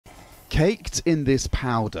Caked in this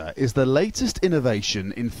powder is the latest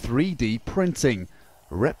innovation in 3D printing,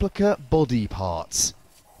 replica body parts.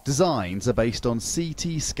 Designs are based on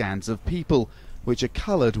CT scans of people, which are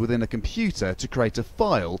coloured within a computer to create a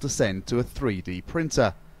file to send to a 3D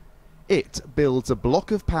printer. It builds a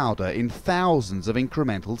block of powder in thousands of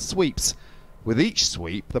incremental sweeps. With each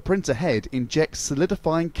sweep, the printer head injects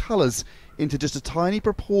solidifying colours into just a tiny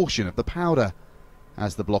proportion of the powder.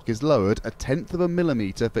 As the block is lowered 1/10 of a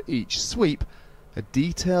millimetre for each sweep, a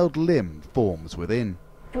detailed limb forms within.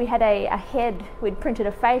 We had a head, we'd printed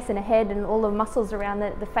a face and a head and all the muscles around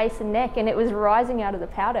the face and neck, and it was rising out of the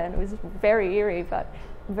powder, and it was very eerie but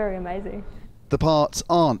very amazing. The parts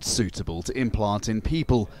aren't suitable to implant in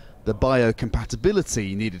people. The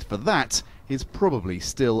biocompatibility needed for that is probably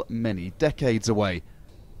still many decades away.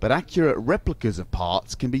 But accurate replicas of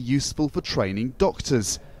parts can be useful for training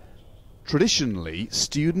doctors. Traditionally,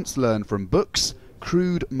 students learn from books,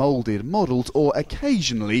 crude moulded models, or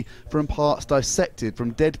occasionally from parts dissected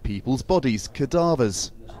from dead people's bodies,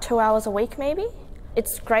 cadavers. 2 hours a week maybe.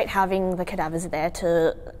 It's great having the cadavers there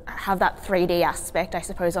to have that 3D aspect, I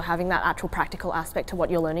suppose, or having that actual practical aspect to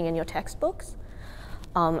what you're learning in your textbooks.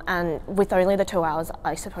 And with only the 2 hours,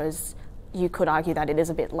 I suppose you could argue that it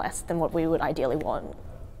is a bit less than what we would ideally want.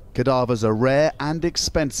 Cadavers are rare and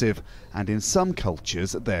expensive, and in some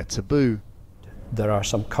cultures they're taboo. There are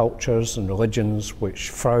some cultures and religions which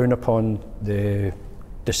frown upon the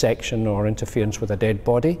dissection or interference with a dead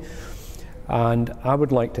body, and I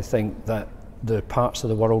would like to think that the parts of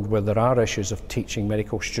the world where there are issues of teaching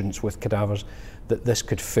medical students with cadavers, that this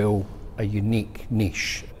could fill a unique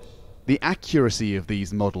niche. The accuracy of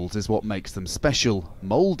these models is what makes them special.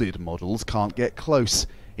 Moulded models can't get close.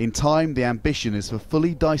 In time, the ambition is for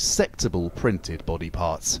fully dissectable printed body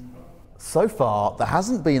parts. So far, there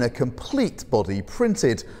hasn't been a complete body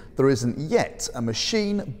printed. There isn't yet a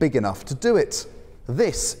machine big enough to do it.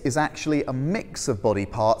 This is actually a mix of body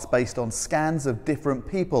parts based on scans of different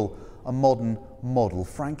people, a modern model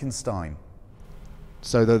Frankenstein.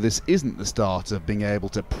 So though this isn't the start of being able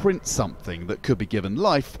to print something that could be given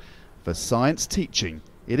life, for science teaching,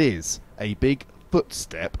 it is a big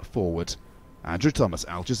footstep forward. Andrew Thomas,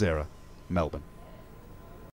 Al Jazeera, Melbourne.